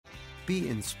Be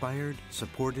inspired,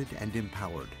 supported, and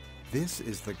empowered. This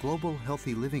is the Global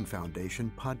Healthy Living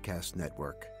Foundation podcast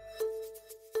network.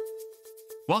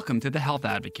 Welcome to The Health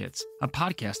Advocates, a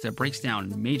podcast that breaks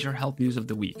down major health news of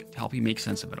the week to help you make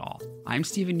sense of it all. I'm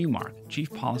Steven Newmark,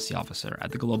 Chief Policy Officer at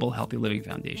the Global Healthy Living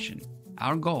Foundation.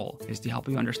 Our goal is to help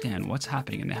you understand what's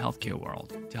happening in the healthcare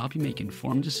world to help you make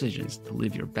informed decisions to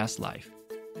live your best life.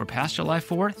 We're past July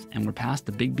 4th, and we're past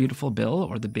the big beautiful bill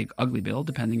or the big ugly bill,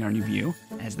 depending on your view,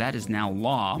 as that is now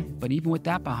law. But even with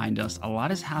that behind us, a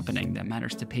lot is happening that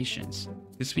matters to patients.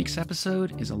 This week's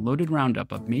episode is a loaded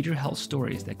roundup of major health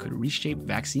stories that could reshape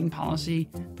vaccine policy,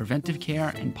 preventive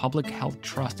care, and public health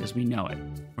trust as we know it.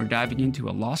 We're diving into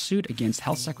a lawsuit against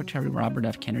Health Secretary Robert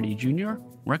F. Kennedy Jr.,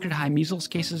 record high measles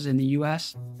cases in the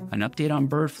U.S., an update on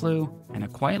bird flu, and a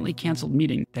quietly canceled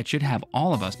meeting that should have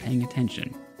all of us paying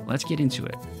attention. Let's get into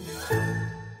it.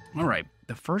 All right,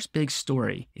 the first big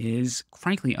story is,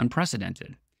 frankly,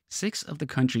 unprecedented. 6 of the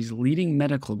country's leading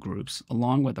medical groups,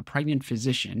 along with a pregnant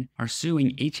physician, are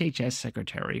suing HHS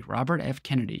Secretary Robert F.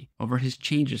 Kennedy over his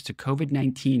changes to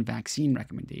COVID-19 vaccine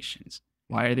recommendations.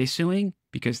 Why are they suing?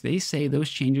 Because they say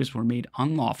those changes were made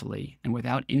unlawfully and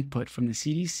without input from the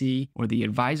CDC or the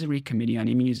Advisory Committee on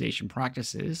Immunization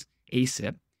Practices,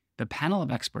 ACIP, the panel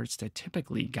of experts that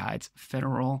typically guides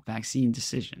federal vaccine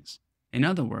decisions. In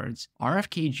other words,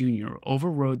 RFK Jr.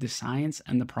 overrode the science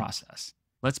and the process.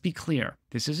 Let's be clear,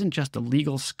 this isn't just a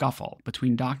legal scuffle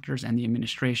between doctors and the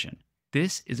administration.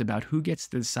 This is about who gets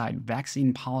to decide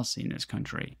vaccine policy in this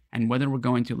country and whether we're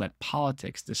going to let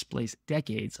politics displace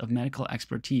decades of medical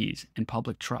expertise and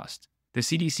public trust. The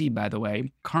CDC, by the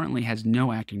way, currently has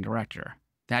no acting director.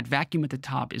 That vacuum at the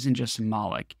top isn't just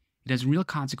symbolic. It has real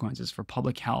consequences for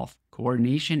public health,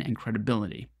 coordination, and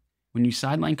credibility. When you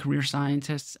sideline career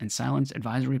scientists and silence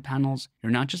advisory panels,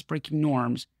 you're not just breaking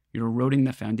norms, you're eroding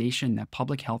the foundation that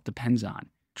public health depends on: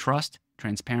 trust,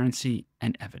 transparency,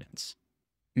 and evidence.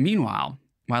 Meanwhile,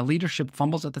 while leadership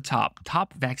fumbles at the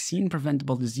top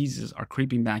vaccine-preventable diseases are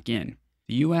creeping back in.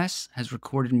 The U.S. has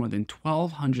recorded more than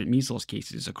 1,200 measles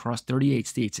cases across 38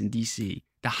 states and D.C.,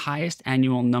 the highest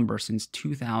annual number since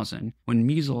 2000, when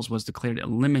measles was declared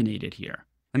eliminated here.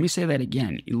 Let me say that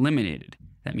again, eliminated.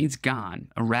 That means gone,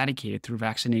 eradicated through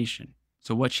vaccination.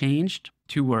 So what changed?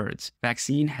 2 words: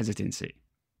 vaccine hesitancy.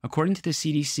 According to the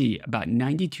CDC, about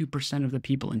 92% of the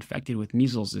people infected with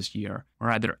measles this year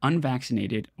were either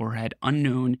unvaccinated or had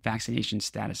unknown vaccination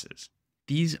statuses.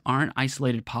 These aren't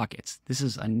isolated pockets. This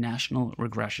is a national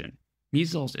regression.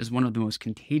 Measles is one of the most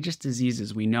contagious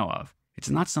diseases we know of. It's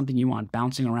not something you want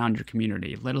bouncing around your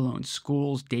community, let alone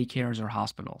schools, daycares, or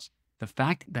hospitals. The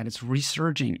fact that it's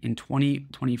resurging in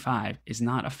 2025 is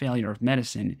not a failure of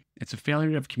medicine. It's a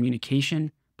failure of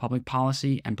communication, public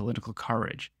policy, and political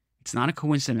courage. It's not a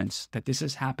coincidence that this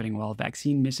is happening while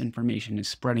vaccine misinformation is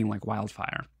spreading like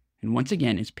wildfire. And once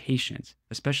again, it's patients,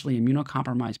 especially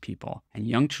immunocompromised people and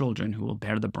young children, who will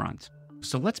bear the brunt.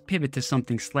 So let's pivot to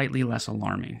something slightly less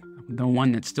alarming, the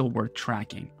one that's still worth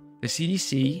tracking. The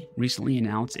CDC recently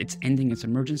announced it's ending its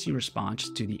emergency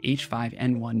response to the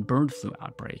H5N1 bird flu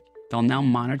outbreak. They'll now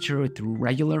monitor it through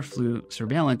regular flu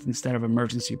surveillance instead of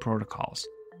emergency protocols.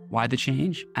 Why the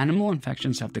change? Animal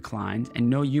infections have declined and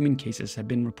no human cases have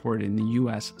been reported in the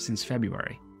US since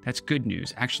February. That's good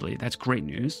news. Actually, that's great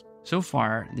news. So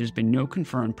far, there's been no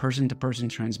confirmed person-to-person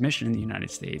transmission in the United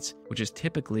States, which is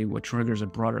typically what triggers a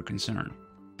broader concern.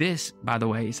 This, by the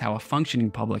way, is how a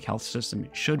functioning public health system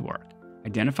should work.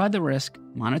 Identify the risk,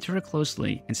 monitor it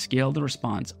closely, and scale the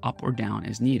response up or down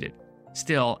as needed.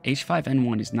 Still,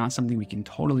 H5N1 is not something we can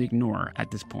totally ignore at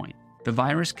this point. The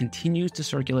virus continues to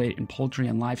circulate in poultry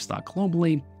and livestock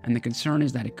globally, and the concern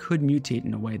is that it could mutate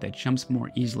in a way that jumps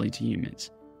more easily to humans.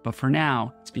 But for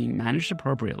now, it's being managed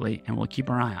appropriately, and we'll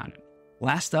keep our eye on it.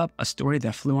 Last up, a story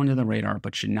that flew under the radar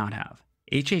but should not have.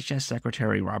 HHS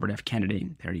Secretary Robert F.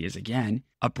 Kennedy, there he is again,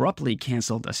 abruptly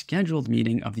canceled a scheduled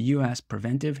meeting of the U.S.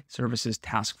 Preventive Services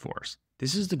Task Force.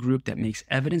 This is the group that makes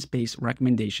evidence-based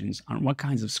recommendations on what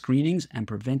kinds of screenings and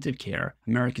preventive care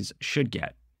Americans should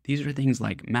get. These are things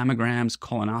like mammograms,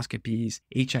 colonoscopies,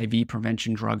 HIV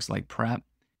prevention drugs like PrEP.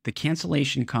 The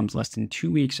cancellation comes less than 2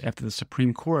 weeks after the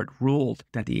Supreme Court ruled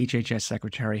that the HHS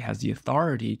Secretary has the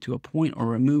authority to appoint or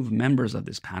remove members of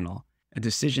this panel, a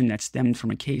decision that stemmed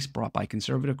from a case brought by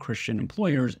conservative Christian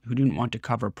employers who didn't want to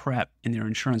cover PrEP in their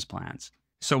insurance plans.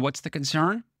 So what's the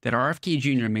concern? That RFK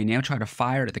Jr. may now try to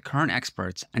fire the current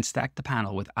experts and stack the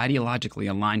panel with ideologically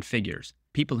aligned figures,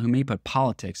 people who may put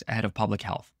politics ahead of public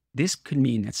health. This could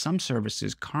mean that some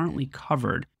services currently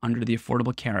covered under the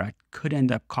Affordable Care Act could end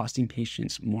up costing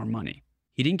patients more money.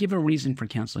 He didn't give a reason for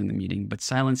canceling the meeting, but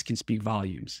silence can speak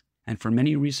volumes. And for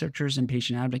many researchers and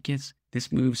patient advocates,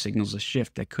 this move signals a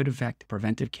shift that could affect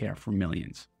preventive care for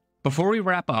millions. Before we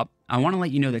wrap up, I want to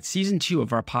let you know that Season 2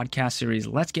 of our podcast series,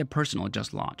 Let's Get Personal,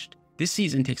 just launched. This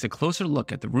season takes a closer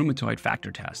look at the rheumatoid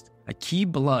factor test, a key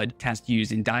blood test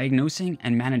used in diagnosing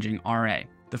and managing RA.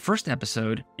 The first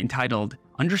episode, entitled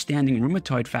Understanding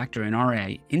Rheumatoid Factor in RA,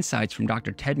 Insights from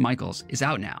Dr. Ted Michaels, is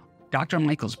out now. Dr.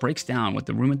 Michaels breaks down what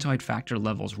the rheumatoid factor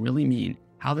levels really mean,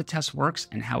 how the test works,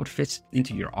 and how it fits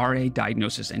into your RA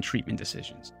diagnosis and treatment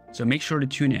decisions. So make sure to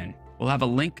tune in. We'll have a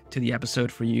link to the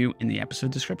episode for you in the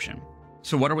episode description.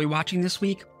 So what are we watching this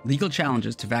week? Legal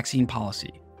challenges to vaccine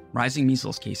policy, rising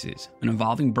measles cases, an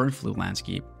evolving bird flu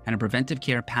landscape, and a preventive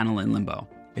care panel in limbo.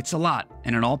 It's a lot,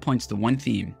 and it all points to one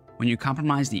theme. When you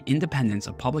compromise the independence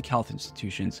of public health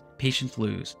institutions, patients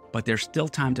lose, but there's still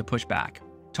time to push back.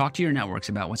 Talk to your networks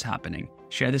about what's happening.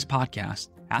 Share this podcast.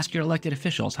 Ask your elected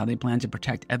officials how they plan to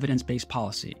protect evidence-based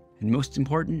policy. And most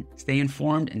important, stay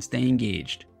informed and stay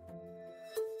engaged.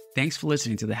 Thanks for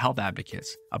listening to The Health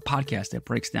Advocates, a podcast that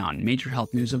breaks down major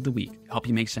health news of the week to help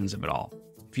you make sense of it all.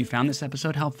 If you found this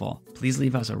episode helpful, please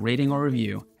leave us a rating or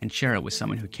review and share it with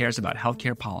someone who cares about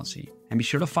healthcare policy. And be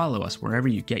sure to follow us wherever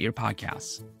you get your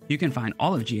podcasts. You can find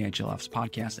all of GHLF's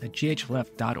podcasts at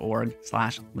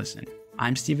ghlf.org/listen.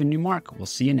 I'm Steven Newmark. We'll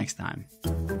see you next time.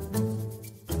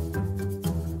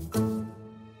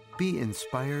 Be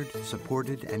inspired,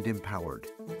 supported, and empowered.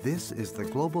 This is the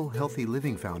Global Healthy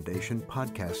Living Foundation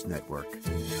Podcast Network.